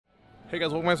Hey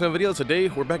guys, welcome back to my video. Today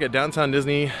we're back at Downtown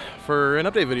Disney for an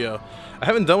update video. I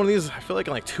haven't done one of these, I feel like,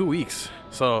 in like 2 weeks.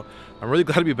 So I'm really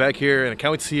glad to be back here and I can't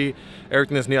wait to see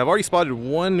everything that's new. I've already spotted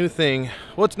one new thing.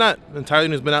 Well, it's not entirely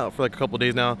new, it's been out for like a couple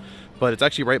days now, but it's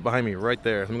actually right behind me, right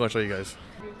there. Let me go and show you guys.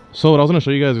 So what I was gonna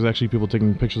show you guys is actually people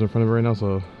taking pictures in front of it right now.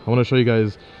 So I wanna show you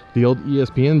guys the old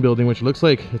ESPN building, which looks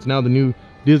like it's now the new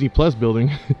Disney Plus building.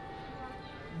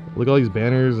 Look at all these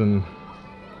banners and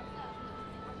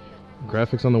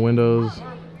graphics on the windows.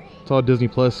 It's all Disney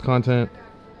Plus content.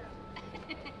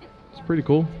 It's pretty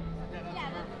cool.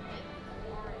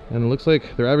 And it looks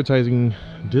like they're advertising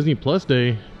Disney Plus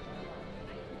Day,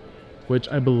 which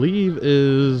I believe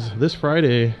is this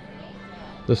Friday,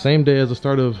 the same day as the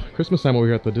start of Christmas time over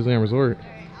here at the Disneyland Resort.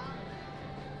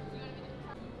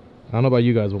 I don't know about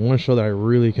you guys, but one show that I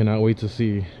really cannot wait to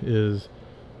see is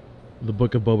the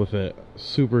Book of Boba Fett.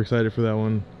 Super excited for that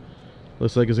one.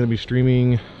 Looks like it's gonna be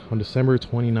streaming on December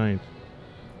 29th.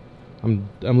 I'm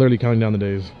literally counting down the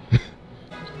days.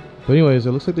 But anyways,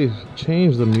 it looks like they've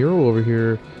changed the mural over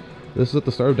here. This is at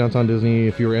the start of Downtown Disney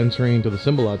if you were entering to the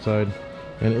symbol outside,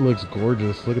 and it looks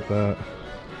gorgeous. Look at that.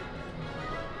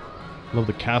 Love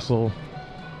the castle.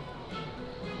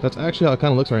 That's actually how it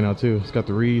kind of looks right now too. It's got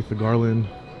the wreath, the garland,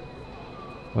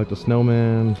 like the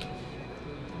snowman,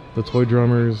 the toy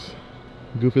drummers.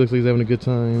 Goofy looks like he's having a good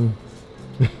time.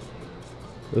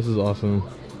 This is awesome.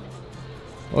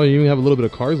 Oh, you even have a little bit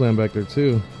of Cars Land back there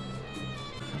too.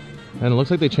 And it looks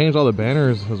like they changed all the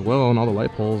banners as well and all the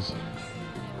light poles.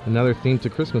 And now they're themed to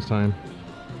Christmas time.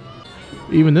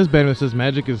 Even this banner that says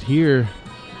Magic is Here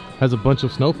has a bunch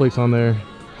of snowflakes on there.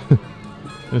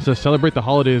 And it says celebrate the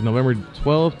holidays November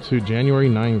 12th to January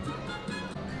 9th.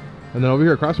 And then over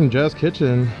here across from Jazz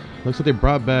Kitchen, looks like they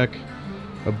brought back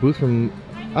a booth from,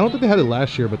 I don't think they had it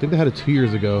last year, but I think they had it 2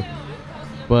 years ago.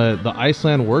 But the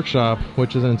Iceland Workshop,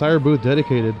 which is an entire booth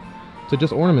dedicated to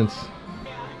just ornaments.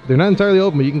 They're not entirely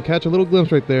open, but you can catch a little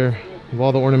glimpse right there of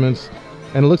all the ornaments.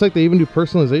 And it looks like they even do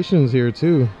personalizations here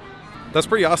too. That's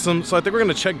pretty awesome. So I think we're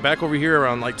gonna check back over here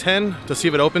around like 10 to see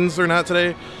if it opens or not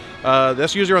today.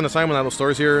 That's usually around the time when all the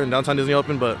stores here in Downtown Disney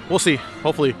open, but we'll see,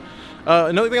 hopefully.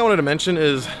 Another thing I wanted to mention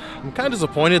is I'm kind of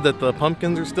disappointed that the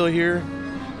pumpkins are still here.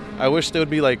 I wish they would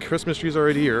be like Christmas trees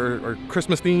already or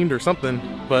Christmas themed or something,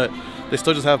 but they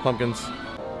still just have pumpkins.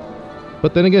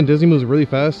 But then again, Disney moves really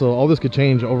fast, so all this could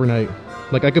change overnight.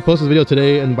 Like I could post this video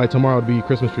today and by tomorrow it'd be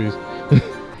Christmas trees.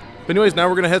 But anyways, now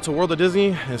we're gonna head to World of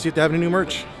Disney and see if they have any new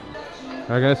merch.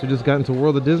 Alright guys, we just got into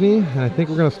World of Disney and I think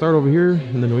we're gonna start over here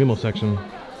in the New Emo section.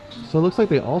 So it looks like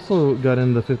they also got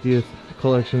in the 50th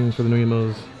collection for the New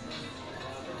Emos.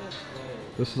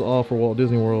 This is all for Walt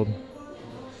Disney World.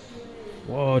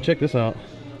 Whoa, check this out.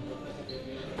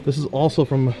 This is also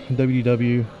from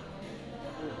WDW.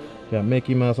 Got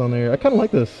Mickey Mouse on there. I kind of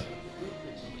like this.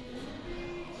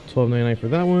 $12.99 for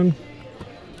that one.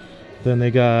 Then they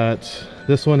got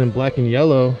this one in black and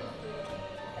yellow.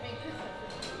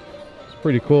 It's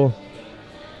pretty cool.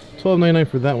 $12.99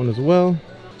 for that one as well.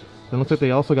 Then looks like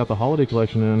they also got the holiday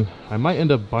collection in. I might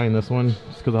end up buying this one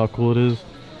just because of how cool it is.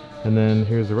 And then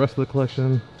here's the rest of the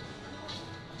collection.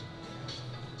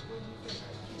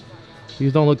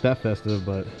 These don't look that festive,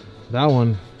 but that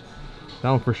one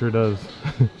for sure does.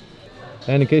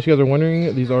 And in case you guys are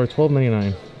wondering, these are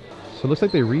 $12.99. So it looks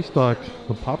like they restocked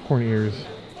the popcorn ears.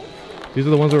 These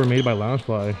are the ones that were made by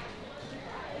Loungefly.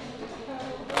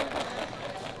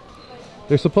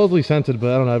 They're supposedly scented,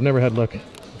 but I don't know, I've never had luck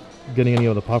getting any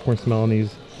of the popcorn smell on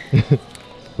these.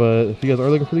 But if you guys are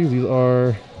looking for these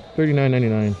are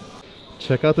 $39.99.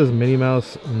 Check out this Minnie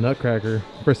Mouse Nutcracker.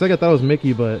 For a second I thought it was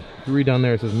Mickey, but if you read down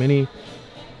there it says Minnie.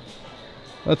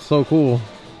 That's so cool.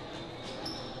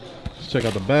 Let's check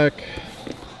out the back.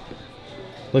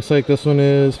 Looks like this one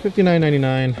is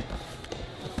 $59.99.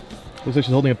 Looks like she's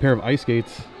holding a pair of ice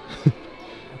skates.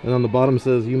 And on the bottom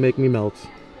says, "You make me melt."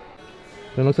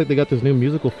 And it looks like they got this new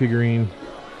musical figurine.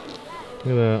 Look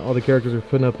at that. All the characters are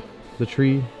putting up the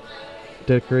tree,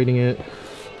 decorating it.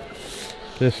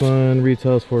 This one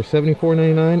retails for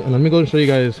 $74.99. And let me go and show you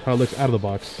guys how it looks out of the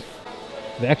box.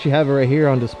 They actually have it right here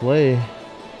on display.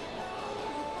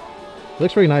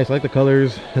 Looks pretty nice. I like the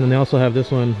colors. And then they also have this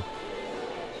one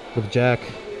with Jack.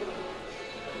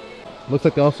 Looks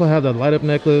like they also have the light up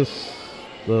necklace,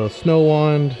 the snow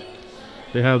wand.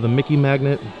 They have the Mickey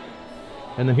magnet.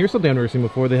 And then here's something I've never seen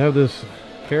before. They have this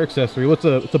hair accessory. It's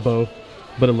a bow,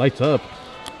 but it lights up.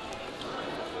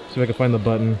 See if I can find the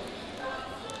button.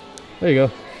 There you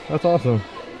go. That's awesome.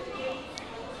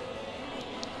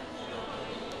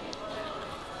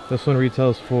 This one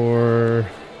retails for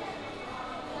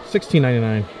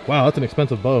 $16.99. Wow, that's an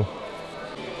expensive bow.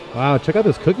 Wow, check out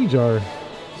this cookie jar. It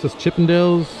says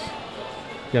Chippendales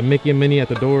Got Mickey and Minnie at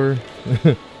the door.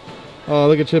 Oh,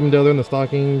 look at Chip and Dale, they're in the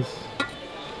stockings.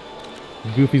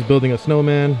 Goofy's building a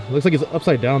snowman. Looks like it's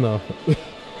upside down though.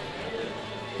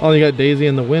 Oh, you got Daisy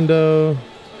in the window.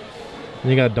 And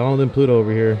you got Donald and Pluto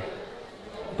over here.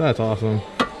 That's awesome.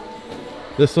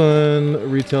 This one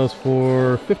retails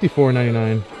for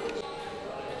 $54.99.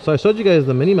 So I showed you guys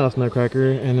the Minnie Mouse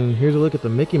Nutcracker, and then here's a look at the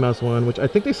Mickey Mouse one, which I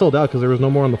think they sold out because there was no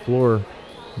more on the floor.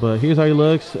 But here's how he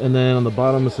looks, and then on the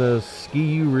bottom it says, "Ski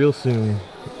you real soon."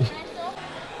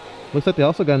 Looks like they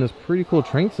also got in this pretty cool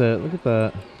train set. Look at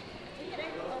that.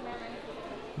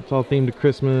 It's all themed to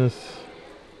Christmas.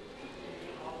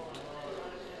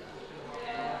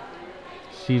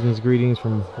 Season's greetings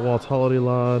from Walt's Holiday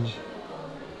Lodge.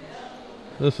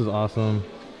 This is awesome.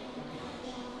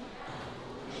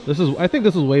 I think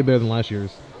this is way better than last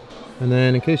year's. And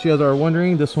then in case you guys are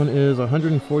wondering, this one is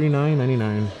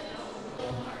 $149.99.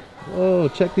 Whoa,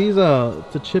 check these out.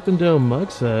 It's a Chip and Dale mug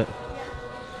set.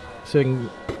 So you can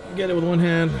get it with one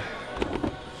hand.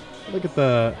 Look at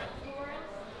that.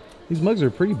 These mugs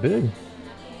are pretty big.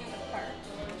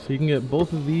 So you can get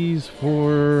both of these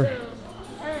for,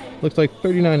 looks like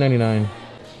 $39.99.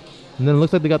 And then it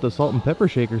looks like they got the salt and pepper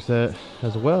shaker set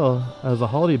as well as a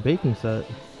holiday baking set.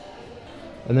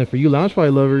 And then for you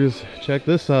Loungefly lovers, check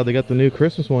this out. They got the new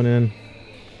Christmas one in.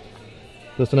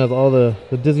 This one has all the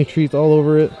Disney treats all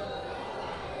over it.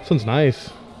 This one's nice.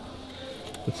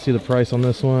 Let's see the price on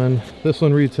this one. This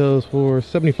one retails for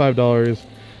 $75.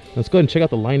 Let's go ahead and check out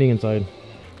the lining inside.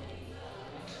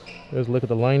 There's a look at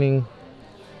the lining.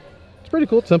 It's pretty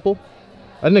cool. It's simple.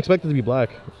 I didn't expect it to be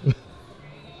black,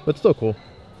 but still cool.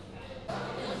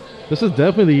 This is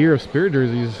definitely the year of spirit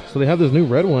jerseys. So they have this new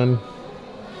red one.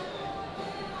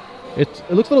 It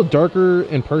looks a little darker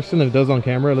in person than it does on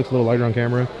camera. It looks a little lighter on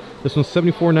camera. This one's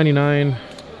 $74.99.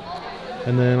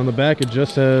 And then on the back it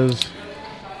just says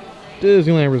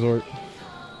Disneyland Resort.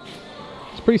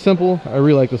 It's pretty simple. I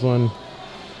really like this one.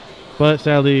 But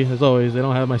sadly, as always, they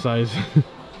don't have my size.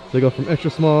 They go from extra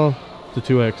small to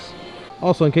 2X.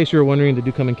 Also, in case you were wondering, they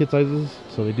do come in kid sizes.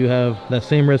 So they do have that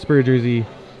same red spirit jersey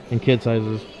in kid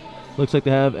sizes. Looks like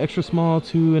they have extra small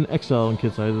to an XL in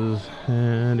kid sizes,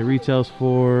 and it retails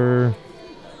for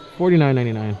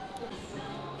 $49.99.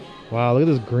 Wow, look at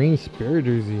this green spirit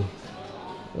jersey.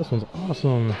 This one's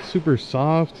awesome. Super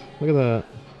soft. Look at that.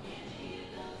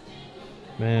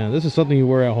 Man, this is something you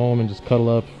wear at home and just cuddle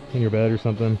up in your bed or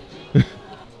something.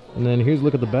 And then here's a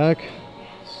look at the back.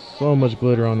 So much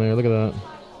glitter on there. Look at that.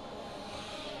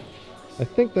 I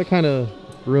think that kind of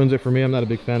ruins it for me. I'm not a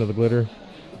big fan of the glitter.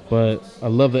 But I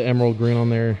love the emerald green on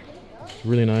there. It's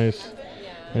really nice.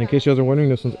 And in case you guys are wondering,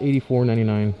 this one's $84.99.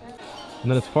 And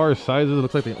then as far as sizes, it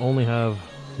looks like they only have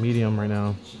medium right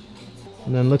now.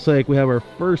 And then looks like we have our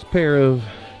first pair of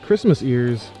Christmas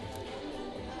ears.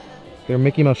 They're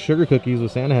Mickey Mouse sugar cookies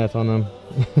with Santa hats on them.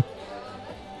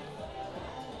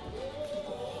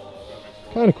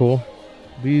 Kind of cool.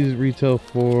 These retail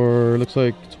for, looks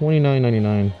like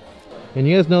 $29.99. And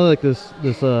you guys know, like this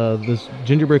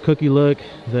gingerbread cookie look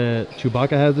that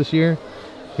Chewbacca has this year.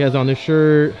 He has on this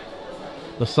shirt,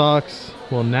 the socks.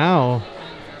 Well, now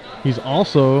he's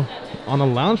also on a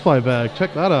Loungefly bag.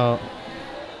 Check that out.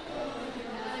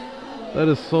 That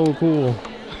is so cool.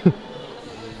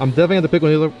 I'm definitely gonna pick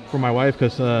one of these up for my wife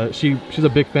because she's a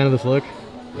big fan of this look.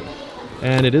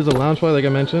 And it is a Loungefly, like I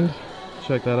mentioned.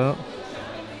 Check that out.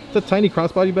 It's a tiny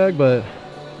crossbody bag, but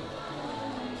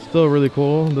still really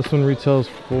cool. This one retails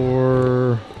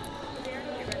for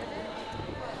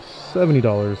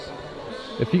 $70.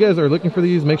 If you guys are looking for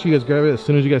these, make sure you guys grab it as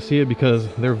soon as you guys see it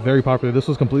because they're very popular. This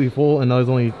was completely full and now there's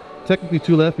only technically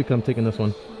 2 left because I'm taking this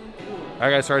one.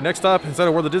 Alright guys, so our next stop inside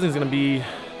of World of Disney is going to be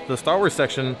the Star Wars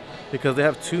section because they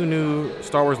have 2 new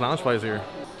Star Wars Loungeflies here.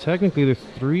 Technically there's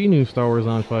 3 new Star Wars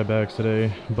Loungefly bags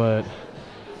today, but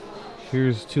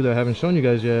here's 2 that I haven't shown you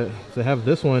guys yet. So they have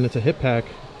this one, it's a hip pack.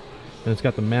 And it's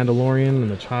got the Mandalorian and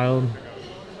the child.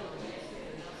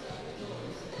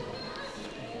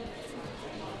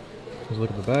 Let's look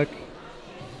at the back.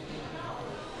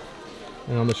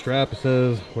 And on the strap it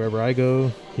says, "Wherever I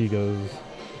go, he goes."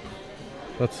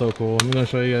 That's so cool. I'm going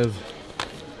to show you guys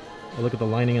a look at the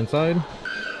lining inside.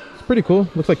 It's pretty cool.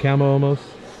 Looks like camo almost.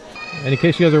 And in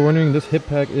case you guys are wondering, this hip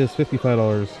pack is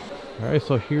 $55. Alright,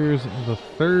 so here's the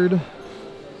 3rd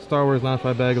Star Wars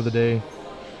Loungefly bag of the day.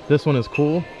 This one is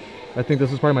cool. I think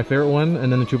this is probably my favorite one,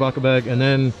 and then the Chewbacca bag, and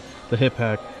then the hip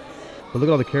pack. But look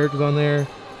at all the characters on there,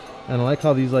 and I like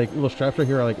how these like little straps right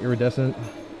here are like iridescent.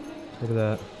 Look at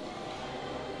that,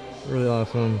 really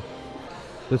awesome.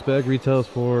 This bag retails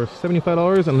for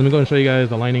 $75, and let me go and show you guys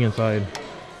the lining inside.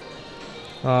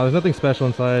 There's nothing special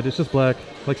inside. It's just black,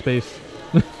 like space.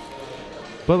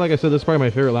 But like I said, this is probably my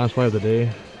favorite lounge fly of the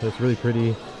day. It's really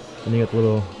pretty. And you got the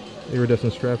little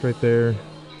iridescent strap right there,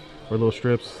 or little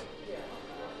strips.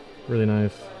 Really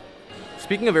nice.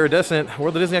 Speaking of iridescent,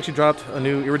 World of Disney actually dropped a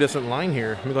new iridescent line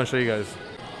here. Let me go and show you guys.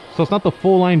 So it's not the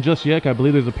full line just yet. I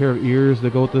believe there's a pair of ears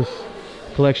that go with this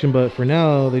collection, but for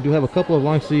now they do have a couple of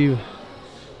long sleeve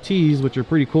tees, which are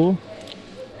pretty cool.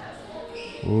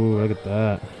 Ooh, look at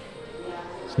that.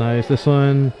 It's nice. This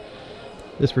one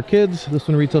is for kids. This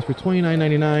one retails for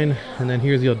 $29.99, and then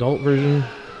here's the adult version.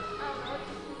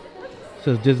 It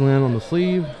says Disneyland on the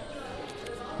sleeve,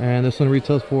 and this one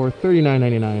retails for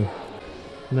 $39.99.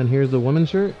 And then here's the women's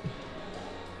shirt.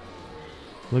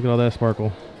 Look at all that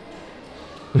sparkle.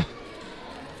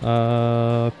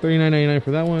 $39.99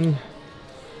 for that one.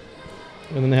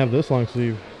 And then they have this long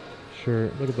sleeve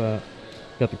shirt. Look at that.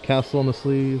 Got the castle on the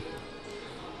sleeve,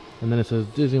 and then it says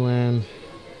Disneyland.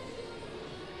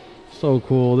 So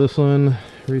cool. This one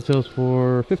retails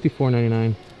for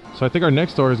 $54.99. So I think our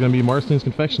next store is going to be Marcelin's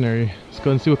Confectionery. Let's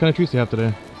go and see what kind of treats they have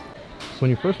today. So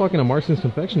when you first walk into Marcelin's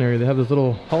Confectionery, they have this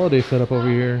little holiday setup over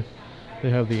here.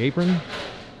 They have the apron.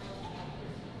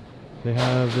 They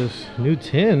have this new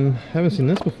tin. Haven't seen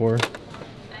this before.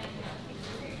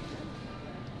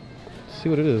 Let's see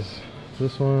what it is.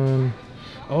 This one,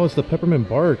 oh, it's the peppermint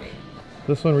bark.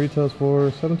 This one retails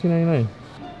for $17.99.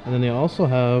 And then they also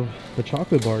have the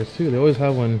chocolate bars too. They always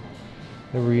have one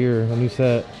every year, a new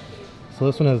set. So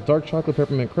this one has dark chocolate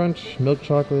peppermint crunch, milk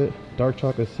chocolate, dark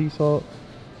chocolate sea salt,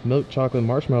 milk chocolate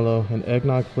marshmallow, and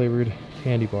eggnog flavored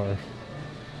candy bar.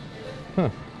 Huh.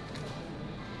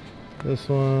 This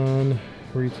one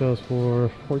retails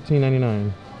for $14.99.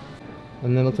 And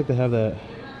then it looks like they have that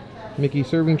Mickey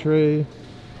serving tray,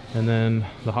 and then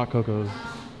the hot cocos.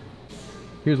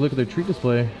 Here's a look at their treat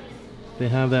display. They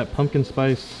have that pumpkin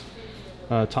spice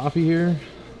toffee here.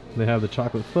 They have the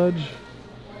chocolate fudge.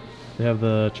 They have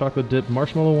the chocolate dipped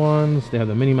marshmallow ones. They have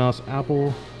the Minnie Mouse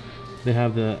apple. They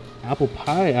have the apple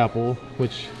pie apple,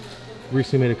 which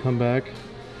recently made a comeback.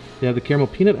 They have the caramel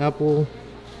peanut apple,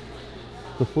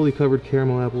 the fully covered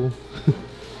caramel apple.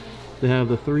 They have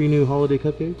the 3 new holiday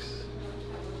cupcakes.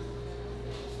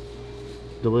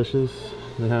 Delicious.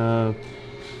 They have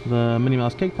the Minnie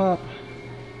Mouse cake pop,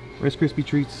 Rice Krispie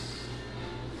treats.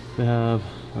 They have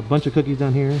a bunch of cookies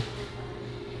down here.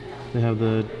 They have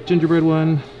the gingerbread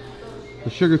one, the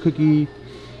sugar cookie,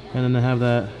 and then they have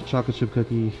that chocolate chip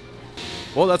cookie.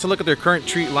 Well, that's a look at their current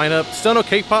treat lineup. Still no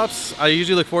cake pops. I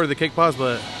usually look forward to the cake pops,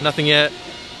 but nothing yet.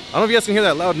 I don't know if you guys can hear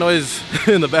that loud noise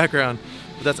in the background,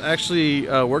 but that's actually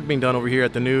work being done over here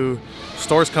at the new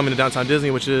stores coming to Downtown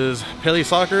Disney, which is Pele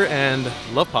Soccer and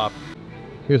Love Pop.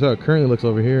 Here's how it currently looks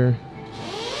over here.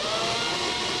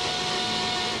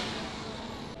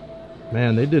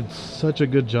 Man, they did such a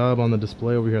good job on the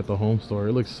display over here at the home store.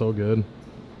 It looks so good.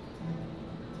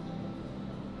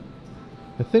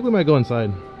 I think we might go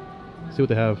inside, see what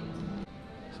they have.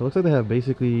 So it looks like they have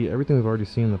basically everything we've already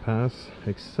seen in the past,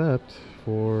 except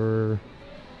for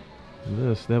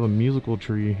this. They have a musical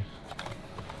tree.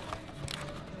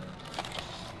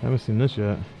 I haven't seen this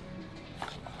yet.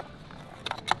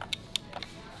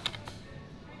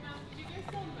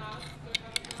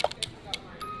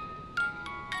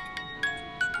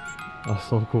 Oh,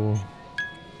 so cool.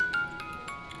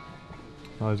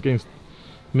 Oh, this game's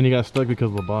Minnie got stuck because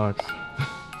of the box.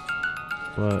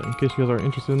 But in case you guys are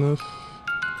interested in this,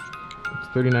 it's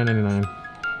 $39.99.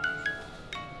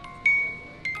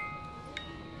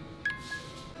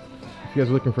 If you guys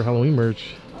are looking for Halloween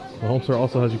merch, the home store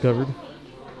also has you covered.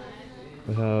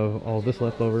 They have all this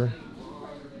left over.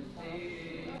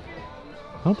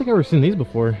 I don't think I've ever seen these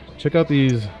before. Check out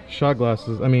these shot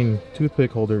glasses,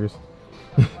 toothpick holders.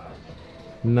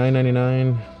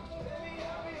 $9.99.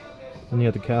 And you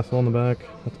have the castle on the back.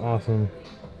 That's awesome.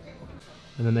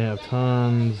 And then they have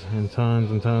tons and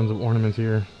tons and tons of ornaments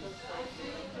here.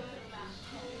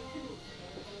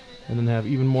 And then they have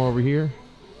even more over here.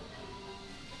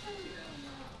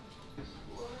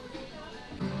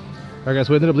 Alright guys,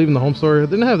 so we ended up leaving the home store.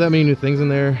 Didn't have that many new things in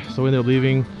there, so we ended up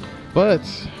leaving. But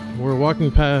we're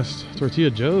walking past Tortilla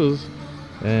Joe's,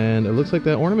 and it looks like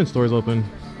that ornament store is open.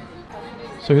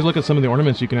 So here's a look at some of the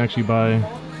ornaments you can actually buy.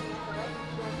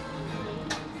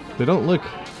 They don't look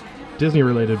Disney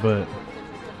related, but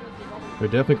they're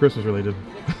definitely Christmas related.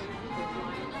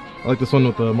 I like this one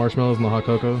with the marshmallows and the hot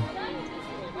cocoa.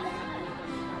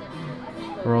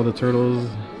 Or all the turtles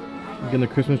getting the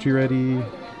Christmas tree ready.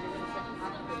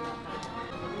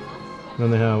 Then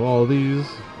they have all of these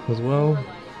as well.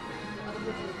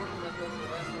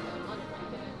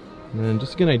 And then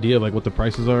just to get an idea of like what the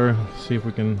prices are, see if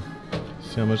we can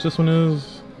see how much this one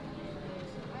is.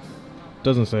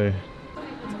 Doesn't say.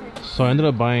 So I ended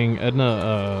up buying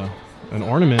Edna an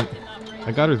ornament.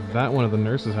 I got her that one of the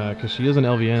nurse's hat because she is an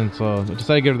LVN, so I decided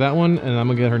to get her that one, and I'm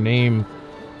gonna get her name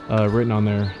written on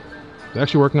there. They're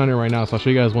actually working on it right now, so I'll show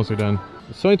you guys once they're done.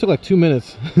 So it only took like 2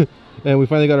 minutes, and we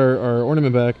finally got our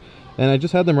ornament back, and I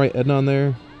just had them write Edna on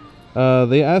there.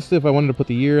 They asked if I wanted to put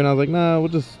the year, and I was like, nah, we'll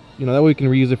just, you know, that way we can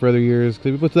reuse it for other years,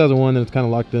 because if we put 2001, then it's kind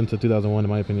of locked into 2001 in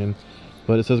my opinion.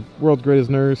 But it says World's Greatest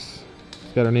Nurse.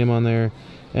 It's got her name on there.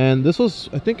 And this was,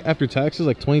 I think, after taxes,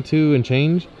 like 22 and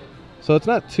change. So it's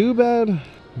not too bad.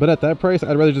 But at that price,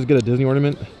 I'd rather just get a Disney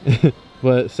ornament.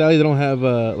 But sadly, they don't have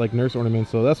like nurse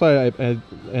ornaments. So that's why I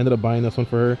ended up buying this one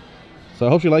for her. So I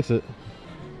hope she likes it.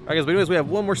 Alright guys, but anyways, we have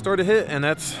one more store to hit, and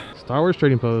that's Star Wars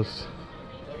Trading Post.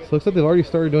 So looks like they've already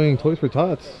started doing Toys for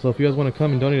Tots. So if you guys want to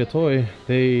come and donate a toy,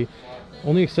 they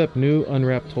only accept new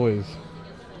unwrapped toys.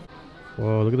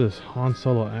 Whoa, look at this Han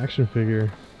Solo action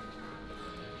figure.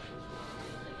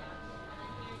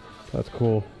 That's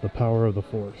cool. The power of the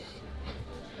Force.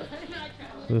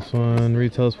 This one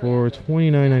retails for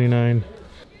 $29.99.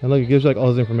 And look, it gives you like all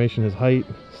his information: his height,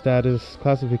 status,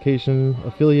 classification,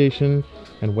 affiliation,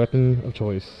 and weapon of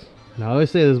choice. Now I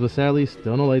always say this, but sadly,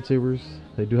 still no lightsabers.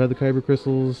 They do have the kyber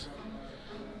crystals.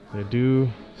 They do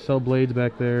sell blades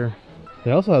back there.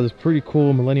 They also have this pretty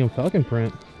cool Millennium Falcon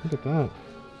print. Look at that.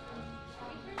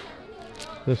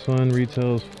 This one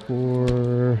retails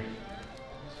for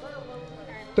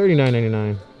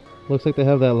 $39.99. Looks like they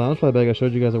have that Loungefly bag I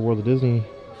showed you guys at World of Disney.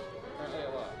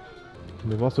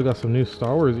 They've also got some new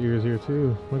Star Wars ears here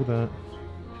too. Look at that.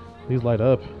 These light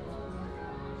up.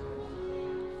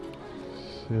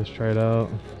 Let's try it out.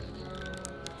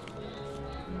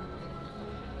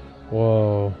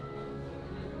 Whoa.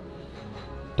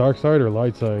 Dark side or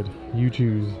light side? You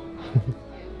choose.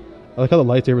 I like how the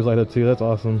lightsabers light up too. That's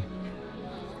awesome.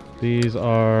 These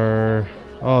are,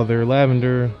 oh, they're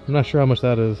lavender. I'm not sure how much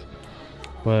that is,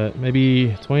 but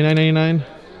maybe $29.99,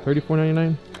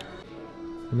 $34.99.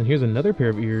 And then here's another pair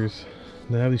of ears.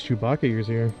 They have these Chewbacca ears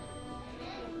here.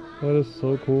 That is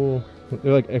so cool.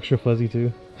 They're like extra fuzzy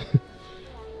too.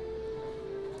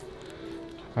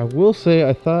 I will say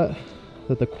I thought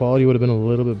that the quality would have been a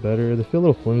little bit better. They feel a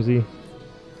little flimsy.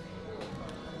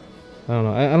 I don't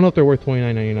know. I don't know if they're worth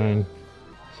 $29.99.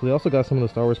 So they also got some of the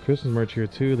Star Wars Christmas merch here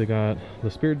too. They got the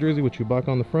Spirit jersey with Chewbacca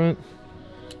on the front,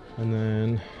 and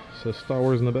then it says Star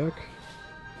Wars in the back.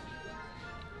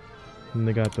 And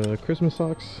they got the Christmas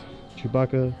socks,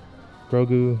 Chewbacca,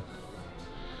 Grogu.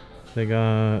 They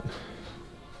got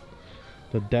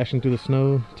the Dashing Through the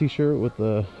Snow t-shirt with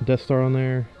the Death Star on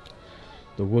there.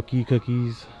 The Wookiee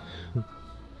cookies.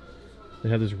 They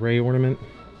have this Rey ornament.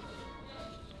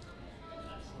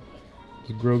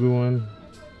 This Grogu one.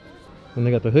 And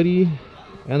they got the hoodie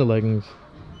and the leggings.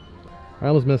 I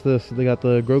almost missed this. They got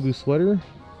the Grogu sweater,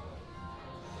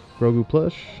 Grogu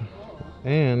plush,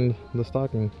 and the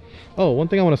stocking. Oh, one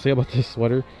thing I want to say about this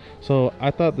sweater. So I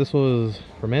thought this was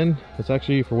for men. It's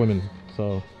actually for women.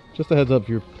 So just a heads up if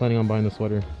you're planning on buying the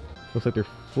sweater. Looks like they're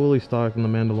fully stocked in the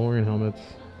Mandalorian helmets.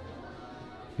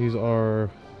 These are,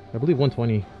 I believe,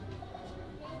 $120.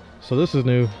 So this is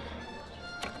new.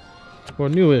 Or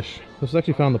newish. This was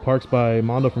actually found in the parks by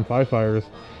Mondo from Five Fires.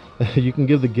 You can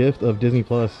give the gift of Disney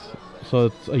Plus. So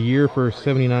it's a year for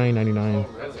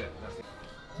 $79.99.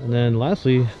 And then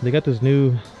lastly, they got this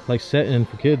new like set in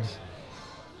for kids.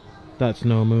 That's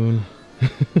No Moon.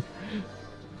 It's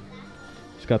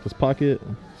got this pocket.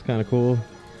 It's kind of cool.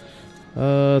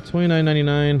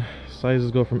 $29.99. Sizes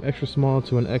go from extra small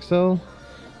to an XL.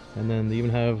 And then they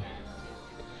even have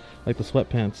like the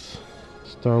sweatpants.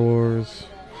 Star Wars.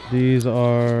 These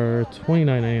are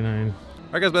 $29.99.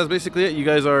 Alright guys, but that's basically it. You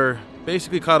guys are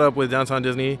basically caught up with Downtown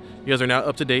Disney. You guys are now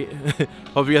up to date.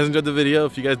 Hope you guys enjoyed the video.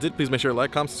 If you guys did, please make sure to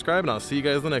like, comment, subscribe, and I'll see you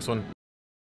guys in the next one.